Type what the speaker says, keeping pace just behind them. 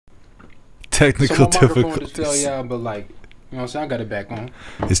Technical difficulties. Fell, yeah, but like, you know what I'm saying? I got it back on.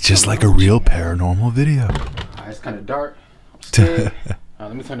 It's just like a real paranormal video. It's kind of dark. I'm scared.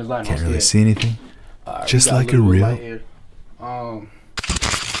 Let me turn this light on. Can't really see anything. Just like a real.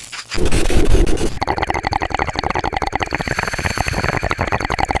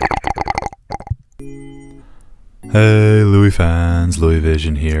 Hey Louis fans, Louis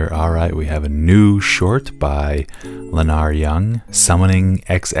Vision here. Alright, we have a new short by Lenarr Young, Summoning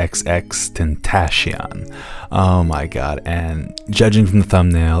XXX Tentacion. Oh my god, and judging from the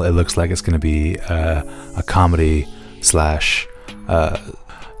thumbnail, it looks like it's going to be a comedy slash...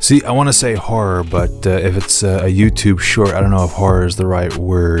 see, I want to say horror, but if it's a YouTube short, I don't know if horror is the right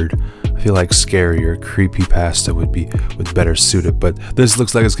word. I feel like scary or creepypasta would better suit it, but this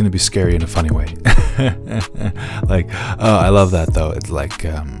looks like it's going to be scary in a funny way. Like, oh, I love that though. It's like,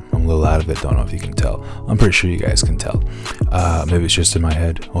 I'm a little out of it, don't know if you can tell. I'm pretty sure you guys can tell. Maybe it's just in my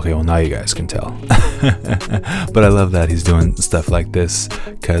head. Okay, well now you guys can tell. But I love that he's doing stuff like this,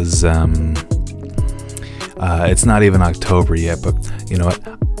 because it's not even October yet, but you know what?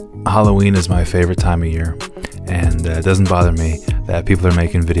 Halloween is my favorite time of year, and it doesn't bother me that people are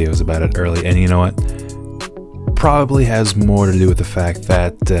making videos about it early. And you know what? Probably has more to do with the fact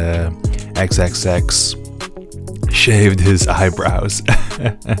that XXX shaved his eyebrows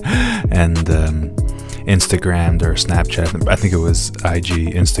and Instagrammed or Snapchat. I think it was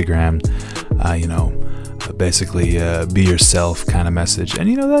IG, Instagrammed. You know, basically be yourself kind of message. And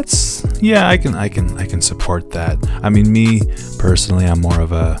you know, that's, yeah, I can support that. I mean, me personally, I'm more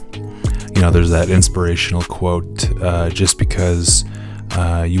of a, you know, there's that inspirational quote, just because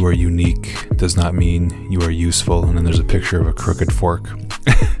you are unique does not mean you are useful. And then there's a picture of a crooked fork.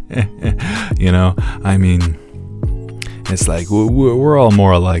 You know, I mean, it's like we're all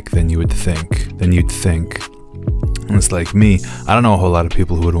more alike than you'd think. And it's like me, I don't know a whole lot of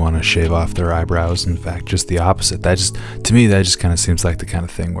people who would want to shave off their eyebrows. In fact, just the opposite. That just, to me, that just kind of seems like the kind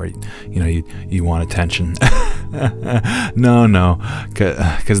of thing where, you know, you want attention. No,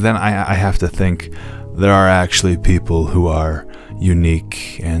 because then I have to think there are actually people who are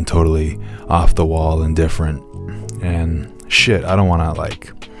unique and totally off the wall and different. And shit, I don't want to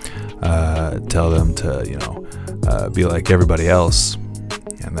like tell them to, you know, be like everybody else.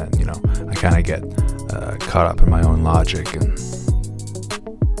 And then, you know, I kind of get caught up in my own logic, and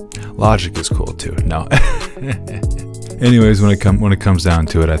logic is cool too. No. Anyways, when it comes down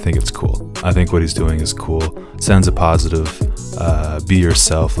to it, I think it's cool. I think what he's doing is cool. Sends a positive, be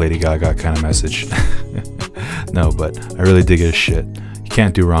yourself, Lady Gaga kind of message. No, but I really dig his shit. You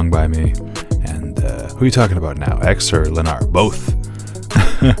can't do wrong by me. And who are you talking about now? X or Lenarr? Both.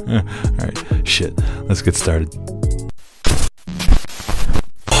 Alright, shit. Let's get started.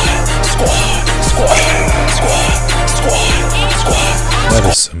 That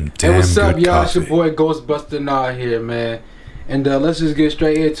is some damn Hey, what's up, good y'all? coffee. It's your boy Ghostbuster Nah here, man. And let's just get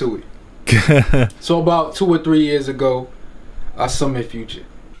straight into it. So about 2 or 3 years ago, I summoned Future.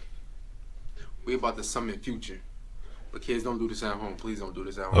 We about to summon Future. But kids, don't do this at home. Please don't do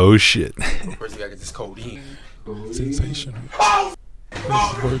this at home. Oh shit. First, we gotta get this codeine. Sensational.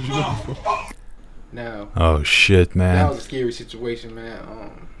 Now. Oh shit, man. That was a scary situation, man.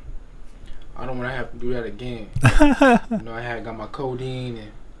 I don't want to have to do that again. You know, I had got my codeine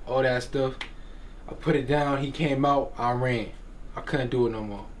and all that stuff. I put it down. He came out. I ran. I couldn't do it no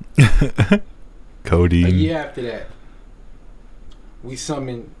more. Codeine. A year after that, we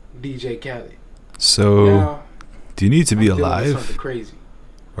summoned DJ Khaled. So, now, do you need to be I'm dealing with alive something crazy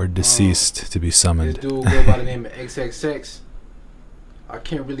or deceased to be summoned? This dude go by the name of XXX. I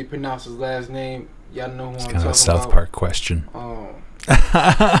can't really pronounce his last name. Y'all know who I'm talking about. Kind of a South Park question.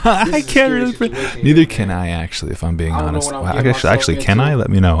 I can't really. Neither can I, actually, if I'm being honest. Actually, can I? Let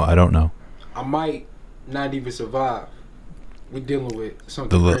me know. I don't know. I might not even survive. We're dealing with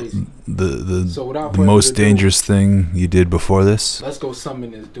something crazy. The most dangerous thing you did before this? Let's go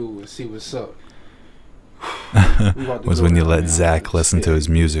summon this dude and see what's up. Was when you let Zach listen to his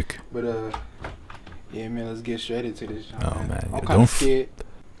music. But yeah, man, let's get straight into this. Oh man, I'm kind of scared.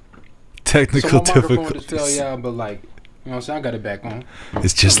 Technical so my microphone difficulties. just fell, yeah, but like, you know what I'm saying? I got it back on.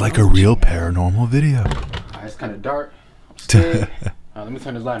 It's just like a real paranormal video. It's kind of dark. I'm scared. Let me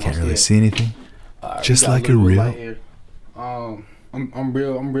turn this light on. Can't really see anything. Just like a real. I'm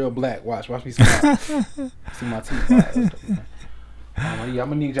real black. Watch me smile. See my teeth. Yeah, I'm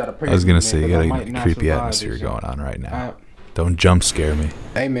gonna need y'all to pray. I was gonna say, you got got a creepy atmosphere going on right now. Don't jump scare me.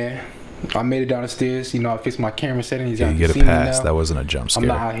 Hey man, I made it down the stairs. You know, I fixed my camera settings. You get a pass. That wasn't a jump scare. I'm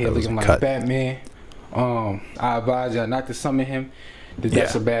not out here looking like Batman. I advise y'all not to summon him.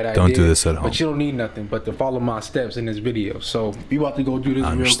 That's a bad idea. Don't do this at home. But you don't need nothing but to follow my steps in this video. So we about to go do this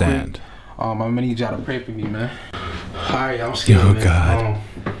real quick. I'm gonna need y'all to pray for me, man. Alright, I'm scared, Oh, man. God.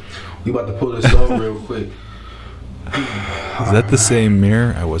 We about to pull this off real quick. Is that the same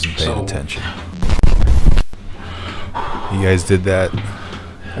mirror? I wasn't paying attention. You guys did that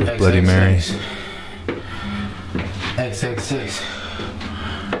with Bloody Mary? XXX.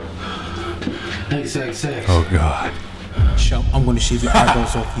 XXX. Oh, God. I'm gonna shave your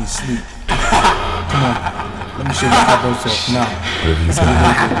eyebrows off his sleep. Come on. Let me shave your eyebrows off now. What have you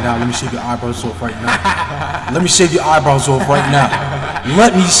done? Now, let me shave your eyebrows off right now. Let me shave your eyebrows off right now.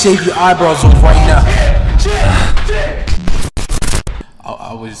 Let me shave your eyebrows off right now.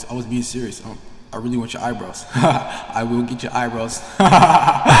 I was being serious. I really want your eyebrows. I will get your eyebrows.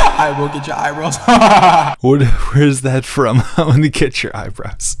 I will get your eyebrows. Where's that from? I want to get your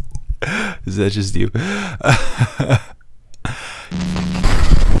eyebrows. Is that just you?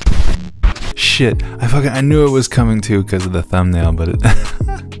 Shit, I knew it was coming too because of the thumbnail, but it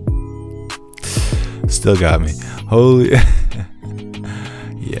still got me. Holy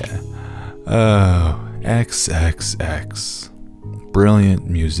yeah. Oh, XXX. Brilliant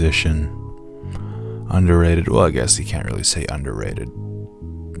musician. Underrated. Well, I guess you can't really say underrated.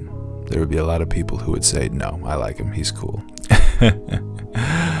 There would be a lot of people who would say, no, I like him, he's cool.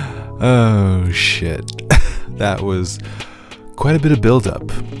 Oh, shit. That was quite a bit of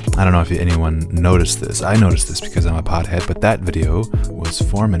build-up. I don't know if anyone noticed this. I noticed this because I'm a pothead, but that video was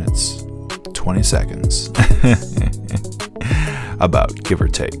 4 minutes, 20 seconds. About, give or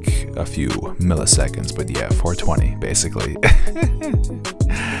take, a few milliseconds, but yeah, 420, basically.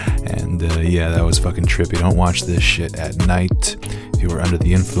 And yeah, that was fucking trippy. Don't watch this shit at night if you were under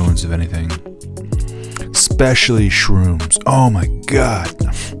the influence of anything. Especially shrooms. Oh my god.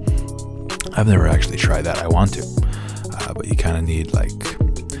 I've never actually tried that. I want to. But you kind of need, like,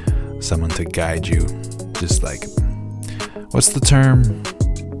 someone to guide you. Just like, what's the term?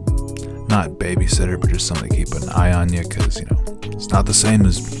 Not babysitter, but just someone to keep an eye on you, because, you know, it's not the same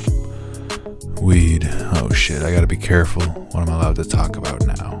as weed. Oh shit, I gotta be careful what I'm allowed to talk about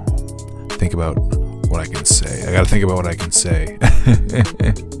now. Think about what I can say. I gotta think about what I can say.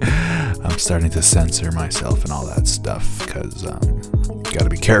 I'm starting to censor myself and all that stuff, because gotta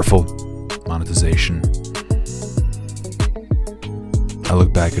be careful. Monetization. I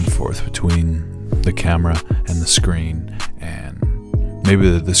look back and forth between the camera and the screen, and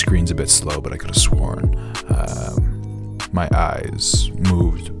maybe the screen's a bit slow, but I could have sworn my eyes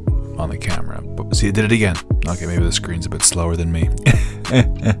moved on the camera. But see, it did it again. Okay, maybe the screen's a bit slower than me.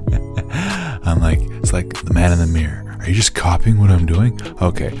 I'm like, it's like the man in the mirror. Are you just copying what I'm doing?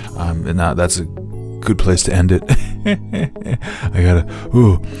 Okay, now that's a good place to end it. I gotta,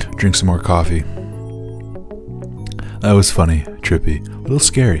 drink some more coffee. That was funny, trippy, a little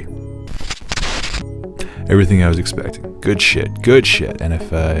scary. Everything I was expecting. Good shit, good shit. And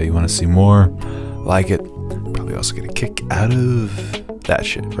if you want to see more like it, probably also get a kick out of that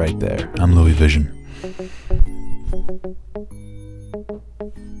shit right there. I'm Louis Vision.